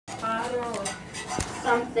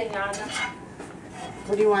something on it.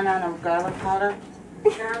 What do you want on a garlic powder?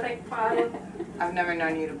 Garlic powder. I've never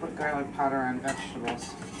known you to put garlic powder on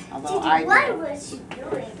vegetables. Although Gigi, what do. was she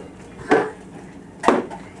doing?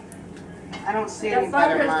 I don't see The any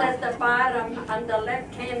better, butter's Mom. at the bottom on the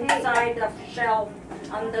left-hand side of the shelf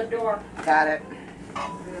on the door. Got it.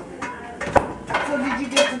 So did you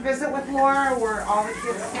get to visit with Laura? Were all the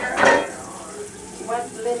kids here?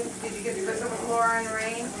 What, Lynn? Did you get to visit with Laura and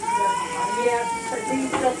Rain? Yes, but he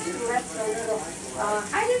just slept a little.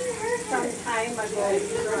 I didn't hear some time ago.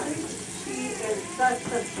 She is such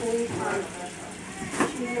a sweetheart.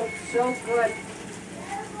 She looks so good.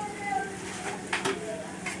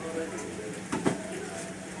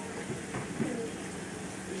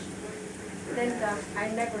 Linda, I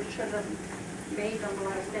never should have made them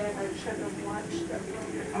like that. I should have watched them.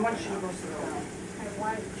 I want you to go sit down. I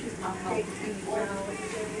want you to take these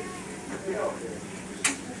nowadays.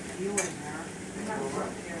 You in there.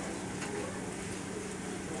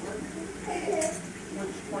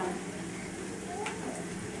 Which one?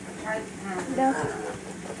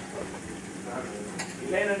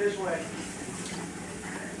 Dana, this way.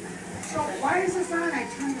 So why is this on? I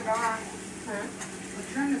turned it off. Huh?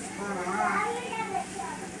 I turned this phone off.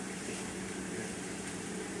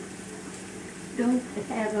 Don't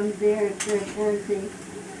have them there if they're frozen.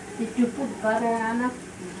 Did you put butter on them?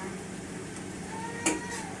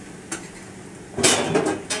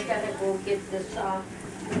 I gotta go get this off.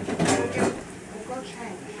 We'll go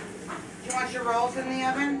change. Do you want your rolls in the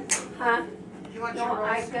oven? Huh? Do you want your No, rolls?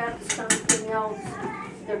 I got something else.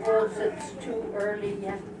 The rolls, it's too early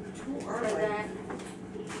yet Too for early. that.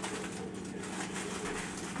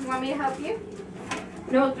 You want me to help you?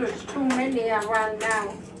 No, there's too many around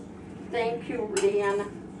now. Thank you, Leanna.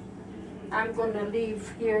 I'm gonna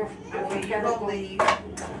leave here. Okay, you gotta go go. leave.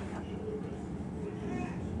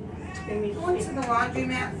 Let me Going to see. the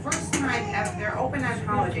laundromat, first time ever. They're open on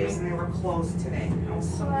holidays and they were closed today. I was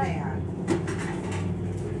so mad.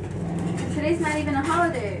 Today's not even a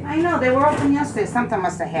holiday. I know, they were open yesterday. Something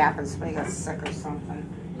must have happened. Somebody got sick or something.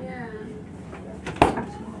 Yeah.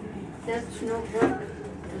 That's no good,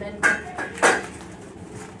 Linda.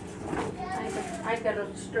 I gotta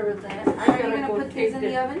stir that. I Are gotta you gonna go put these take in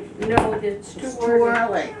the oven? No, it's too It's too early.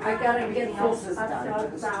 early. I gotta get Everything else this is done, but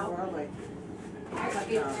up it's too out. early.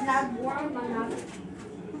 It's not warm enough.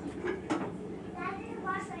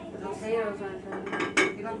 Potatoes aren't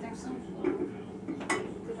done. You don't think so?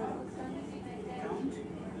 Don't?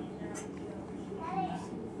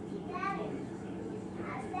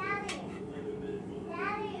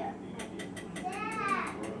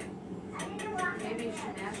 Maybe you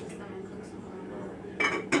should mash them and cook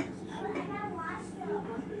some.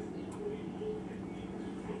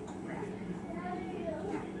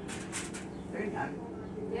 They're done.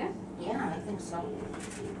 Yeah? Yeah, I think so.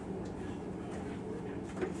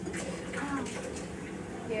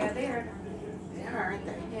 Yeah, they are. They are, aren't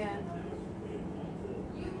they? Yeah.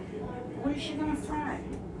 What is she gonna fry?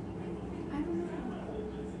 I don't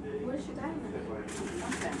know. What is she buying?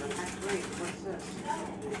 Nothing, but that's great. What's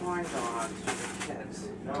this? Corn dogs for the kids.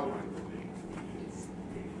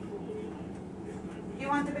 You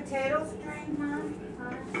want the potatoes drained, Mom?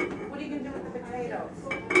 What are you gonna do with the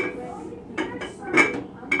potatoes?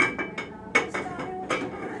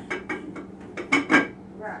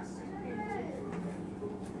 Rest.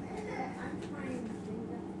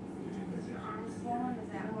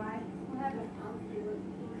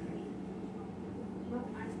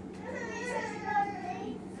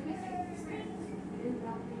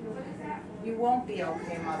 You won't be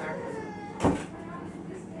okay, Mother.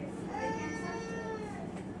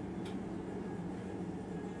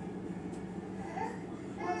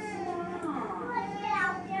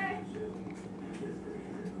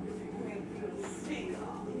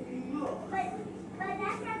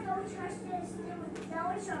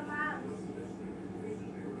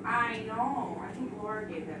 I know. I think Laura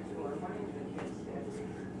gave that to her. What is it?